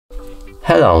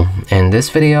Hello, in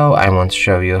this video I want to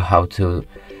show you how to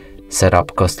set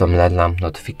up custom LED lamp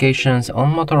notifications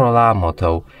on Motorola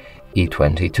Moto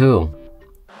E22.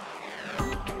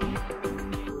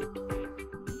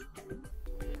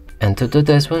 And to do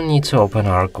this we'll need to open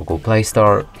our Google Play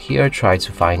Store. Here try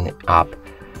to find an app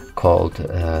called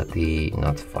the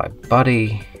Notify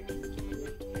Buddy.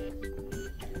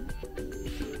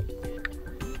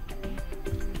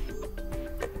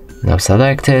 Now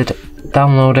select it,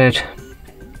 download it.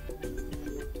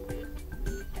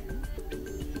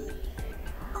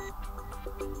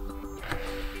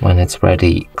 When it's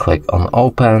ready, click on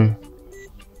Open.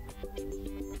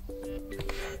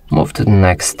 Move to the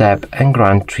next step and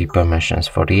grant 3 permissions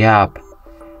for the app.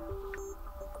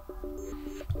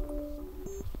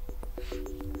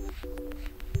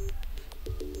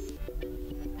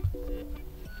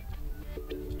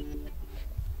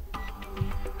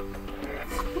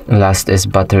 Last is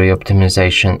battery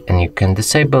optimization, and you can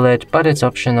disable it, but it's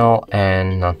optional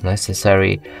and not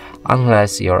necessary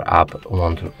unless your app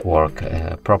won't work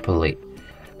properly.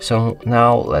 So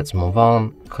now let's move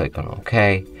on, click on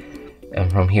OK,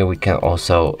 and from here we can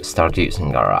also start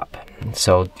using our app.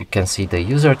 So you can see the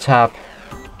user tab,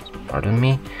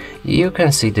 you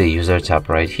can see the user tab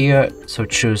right here, so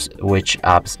choose which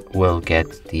apps will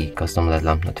get the custom LED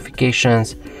lamp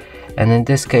notifications, and in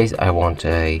this case I want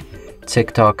a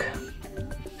TikTok.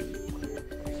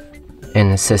 In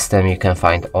the system you can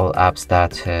find all apps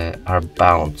that are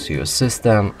bound to your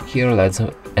system. Here let's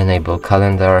enable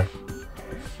calendar.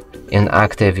 In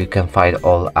active you can find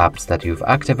all apps that you've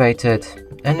activated,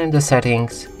 and in the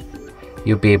settings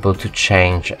you'll be able to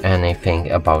change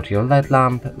anything about your LED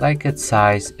lamp, like its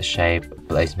size, shape,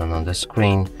 placement on the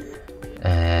screen,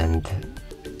 and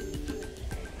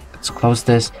let's close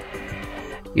this.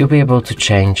 You'll be able to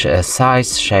change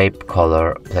size, shape,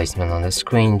 color, placement on the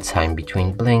screen, time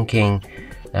between blinking,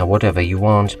 whatever you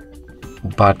want.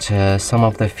 But some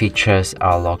of the features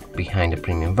are locked behind the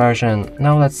premium version.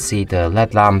 Now let's see the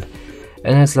LED lamp,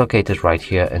 and it's located right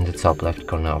here in the top left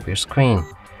corner of your screen.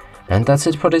 And that's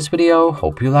it for this video.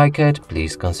 Hope you like it.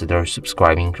 Please consider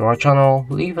subscribing to our channel,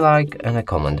 leave a like and a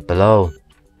comment below.